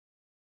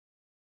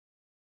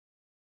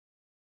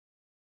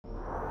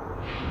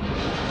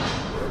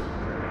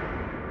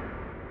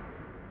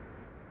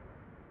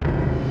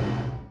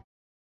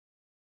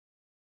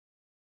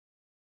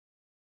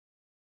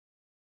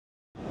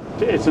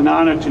It's an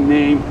honor to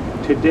name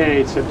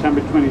today,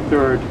 September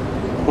 23rd,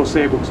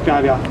 José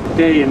Buscaglia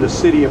Day in the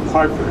city of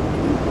Hartford.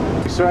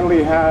 We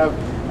certainly have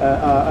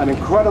an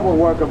incredible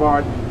work of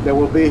art that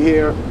will be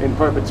here in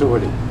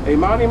perpetuity. A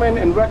monument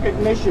in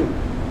recognition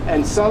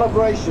and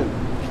celebration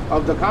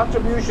of the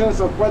contributions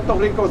of Puerto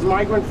Rico's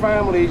migrant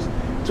families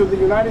to the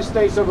United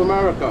States of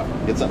America.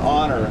 It's an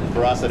honor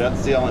for us at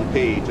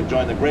SCLNP to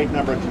join the great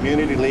number of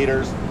community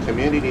leaders,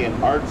 community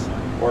and arts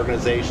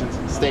organizations,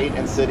 state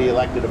and city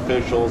elected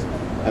officials,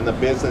 and the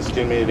business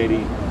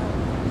community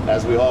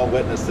as we all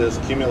witness this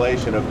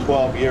accumulation of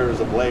 12 years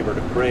of labor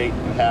to create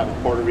and have a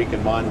Puerto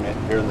Rican monument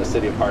here in the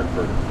city of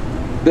Hartford.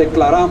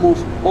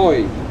 Declaramos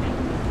hoy,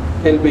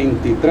 el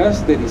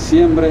 23 de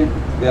diciembre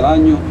del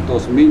año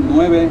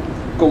 2009,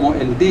 como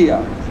el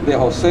Día de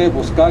José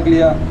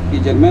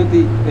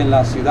Buscaglia-Guillermety en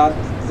la ciudad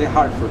de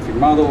Hartford,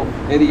 firmado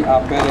Eddie A.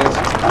 Pérez,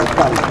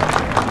 alcalde.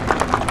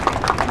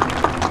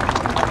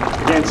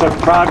 Again, it's a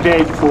proud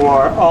day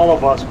for all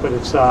of us, but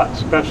it's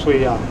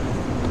especially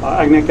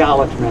an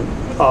acknowledgement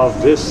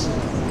of this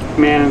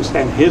man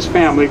and his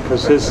family,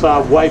 because his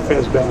wife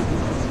has been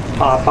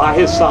by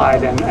his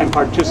side and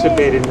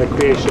participated in the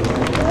creation.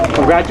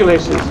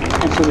 Congratulations,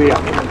 and Celia.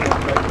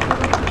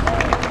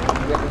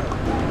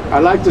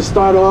 I'd like to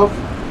start off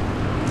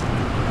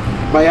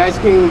by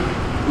asking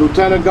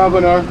Lieutenant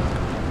Governor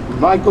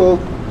Michael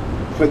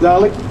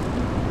Fedelic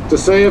to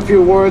say a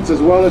few words,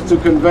 as well as to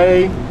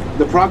convey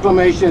the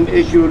proclamation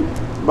issued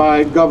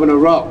by Governor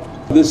Rowe.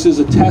 This is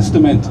a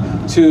testament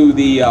to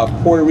the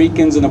Puerto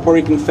Ricans and the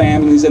Puerto Rican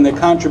families and their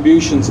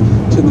contributions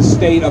to the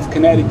state of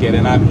Connecticut,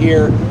 and I'm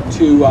here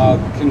to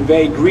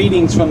convey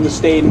greetings from the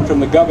state and from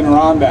the governor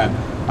on that.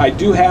 I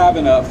do have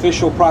an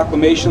official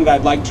proclamation that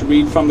I'd like to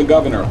read from the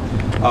governor.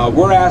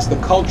 Whereas the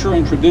culture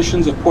and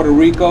traditions of Puerto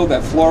Rico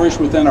that flourish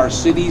within our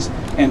cities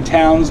and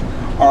towns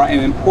are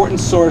an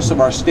important source of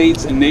our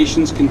state's and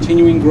nation's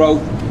continuing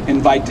growth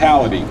and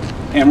vitality.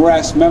 And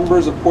whereas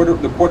members of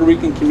the Puerto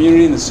Rican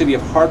community in the city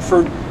of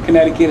Hartford,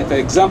 Connecticut have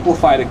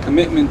exemplified a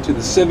commitment to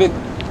the civic,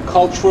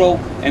 cultural,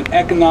 and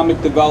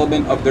economic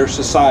development of their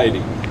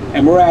society.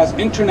 And whereas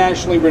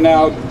internationally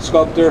renowned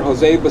sculptor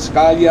José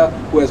Buscaglia,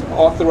 who has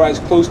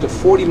authorized close to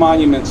 40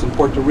 monuments in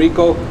Puerto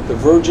Rico, the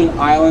Virgin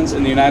Islands,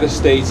 and the United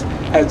States,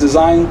 has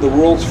designed the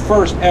world's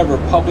first ever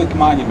public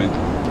monument,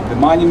 the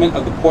Monument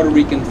of the Puerto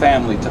Rican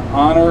Family, to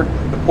honor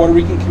the Puerto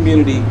Rican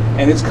community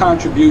and its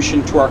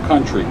contribution to our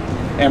country.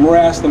 And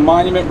whereas the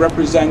monument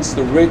represents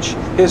the rich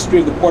history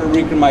of the Puerto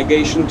Rican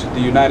migration to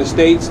the United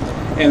States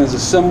and is a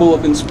symbol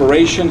of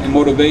inspiration and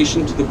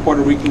motivation to the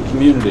Puerto Rican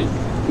community.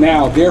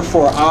 Now,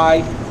 therefore, I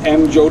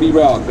am Jody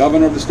Rell,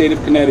 Governor of the state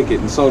of Connecticut,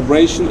 in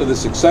celebration of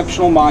this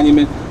exceptional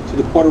monument to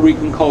the Puerto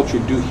Rican culture,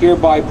 do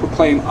hereby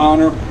proclaim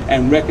honor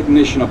and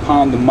recognition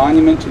upon the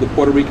monument to the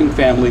Puerto Rican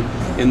family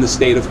in the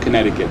state of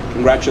Connecticut.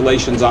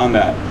 Congratulations on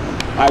that.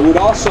 I would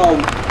also,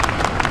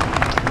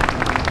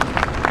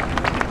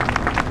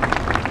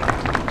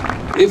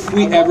 if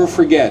we ever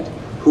forget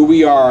who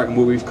we are and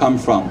where we've come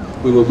from,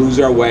 we will lose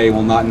our way and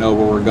will not know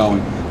where we're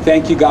going.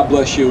 Thank you, God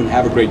bless you, and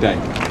have a great day.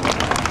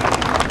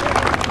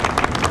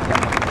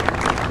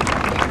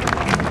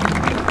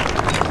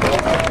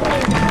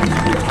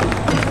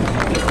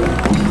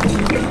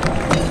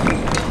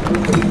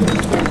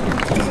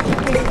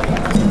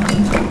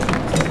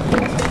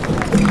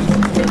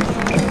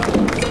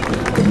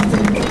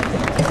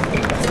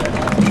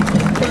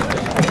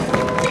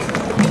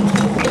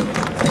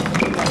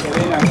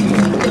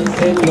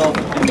 Los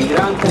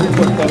inmigrantes de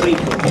Puerto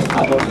Rico